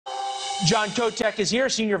John Kotek is here,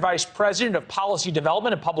 Senior Vice President of Policy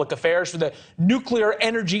Development and Public Affairs for the Nuclear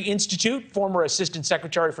Energy Institute, former Assistant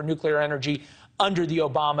Secretary for Nuclear Energy under the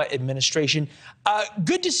Obama administration.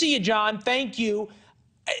 Good to see you, John. Thank you.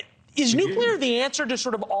 Is nuclear the answer to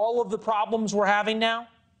sort of all of the problems we're having now?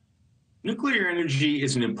 Nuclear energy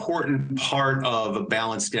is an important part of a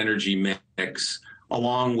balanced energy mix,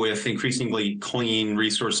 along with increasingly clean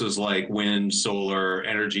resources like wind, solar,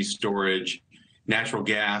 energy storage, natural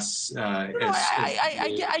gas. I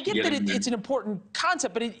get that it's an important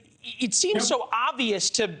concept, but it seems so obvious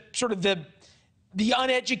to sort of the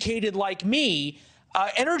uneducated like me.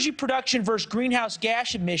 Energy production versus greenhouse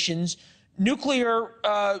gas emissions, nuclear,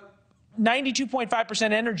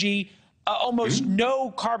 92.5% energy, almost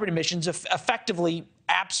no carbon emissions, effectively,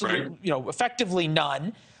 absolutely, effectively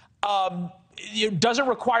none. It doesn't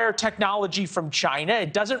require technology from China.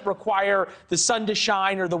 It doesn't require the sun to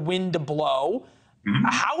shine or the wind to blow.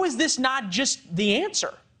 How is this not just the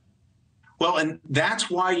answer? Well, and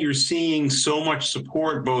that's why you're seeing so much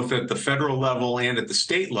support both at the federal level and at the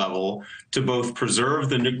state level to both preserve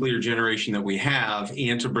the nuclear generation that we have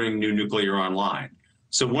and to bring new nuclear online.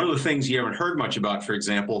 So one of the things you haven't heard much about, for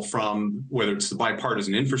example, from whether it's the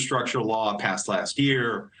bipartisan infrastructure law passed last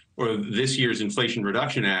year or this year's Inflation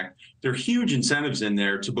Reduction Act, there are huge incentives in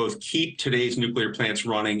there to both keep today's nuclear plants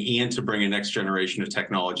running and to bring a next generation of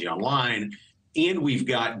technology online. And we've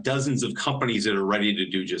got dozens of companies that are ready to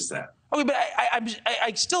do just that. Okay, but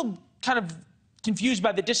I'm still kind of confused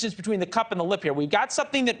by the distance between the cup and the lip here. We've got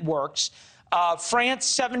something that works. France,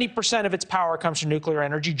 70% of its power comes from nuclear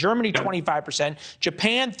energy. Germany, 25%.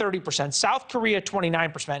 Japan, 30%. South Korea,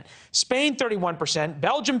 29%. Spain, 31%.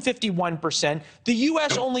 Belgium, 51%. The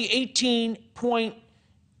U.S., only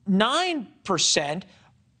 18.9%.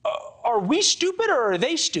 Are we stupid or are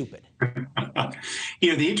they stupid?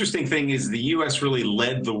 The interesting thing is the U.S. really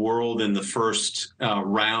led the world in the first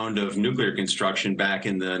round of nuclear construction back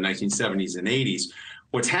in the 1970s and 80s.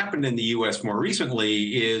 What's happened in the U.S. more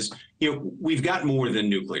recently is, we've got more than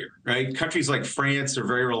nuclear, right? Countries like France are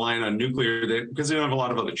very reliant on nuclear because they don't have a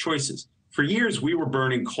lot of other choices. For years, we were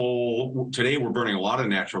burning coal. Today, we're burning a lot of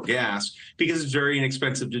natural gas because it's very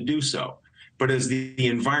inexpensive to do so. But as the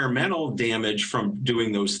environmental damage from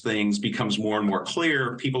doing those things becomes more and more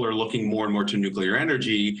clear, people are looking more and more to nuclear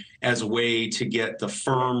energy as a way to get the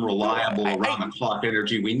firm, reliable, around-the-clock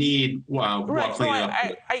energy we need while cleaning up.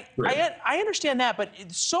 I understand that, but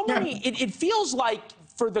so many, it feels like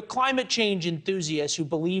for the climate change enthusiasts who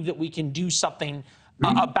believe that we can do something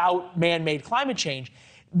about man-made climate change,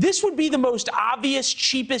 this would be the most obvious,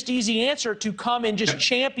 cheapest, easy answer to come and just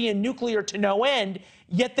champion nuclear to no end,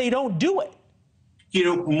 yet they don't do it.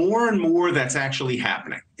 More and more that's actually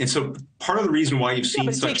happening. And so part of the reason why you've seen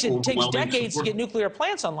such overwhelming it takes decades to get nuclear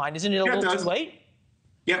plants online. Isn't it a little too late?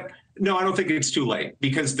 Yep. No, I don't think it's too late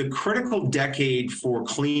because the critical decade for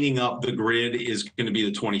cleaning up the grid is going to be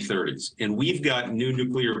the 2030s. And we've got new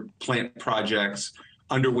nuclear plant projects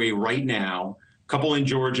underway right now, a couple in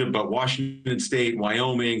Georgia, but Washington State,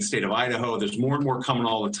 Wyoming, state of Idaho, there's more and more coming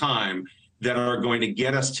all the time that are going to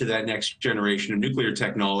get us to that next generation of nuclear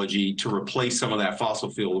technology to replace some of that fossil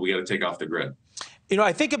fuel that we got to take off the grid.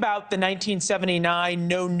 I think about the 1979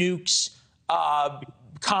 No Nukes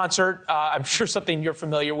concert. I'm sure something you're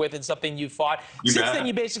familiar with and something you fought. Since then,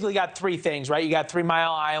 you basically got three things, right? You got 3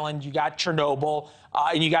 Mile Island, you got Chernobyl,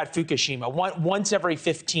 and you got Fukushima, once every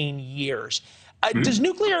 15 years. Does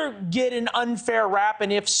nuclear get an unfair rap?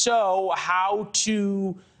 And if so, how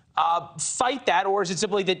to fight that? Or is it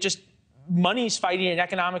simply that just money's fighting and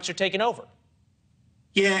economics are taking over?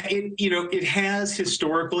 Yeah, it has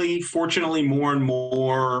historically. Fortunately, more and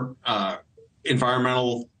more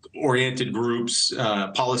environmental-oriented groups,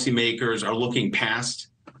 policymakers are looking past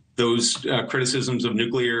those criticisms of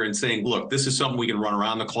nuclear and saying, look, this is something we can run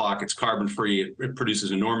around the clock. It's carbon-free. It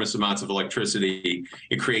produces enormous amounts of electricity.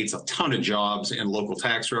 It creates a ton of jobs and local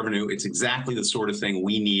tax revenue. It's exactly the sort of thing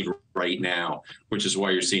we need right now, which is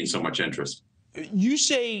why you're seeing so much interest. You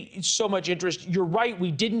say so much interest. You're right. We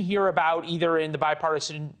didn't hear about either in the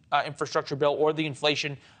bipartisan infrastructure bill or the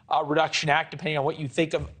Inflation Reduction Act, depending on what you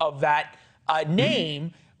think of that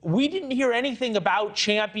name. We didn't hear anything about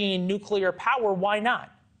championing nuclear power. Why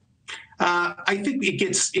not? I think it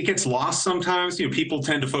gets lost sometimes. People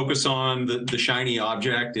tend to focus on the shiny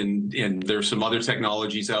object, and there's some other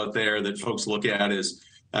technologies out there that folks look at as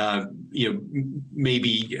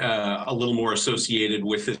maybe a little more associated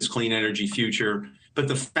with this clean energy future. But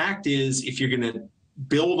the fact is, if you're going to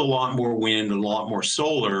build a lot more wind and a lot more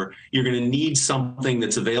solar, you're going to need something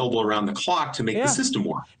that's available around the clock to make the system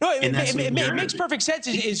work. No, it makes perfect sense.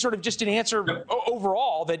 It's sort of just an answer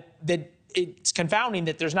overall that it's confounding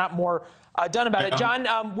that there's not more done about it.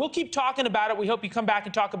 John, we'll keep talking about it. We hope you come back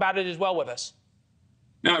and talk about it as well with us.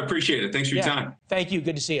 No, I appreciate it. Thanks for your time. Thank you.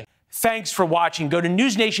 Good to see you. Thanks for watching. Go to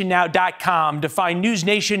newsnationnow.com to find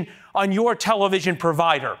NewsNation on your television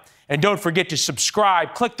provider. And don't forget to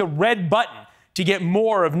subscribe. Click the red button to get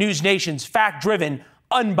more of NewsNation's fact-driven,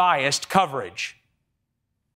 unbiased coverage.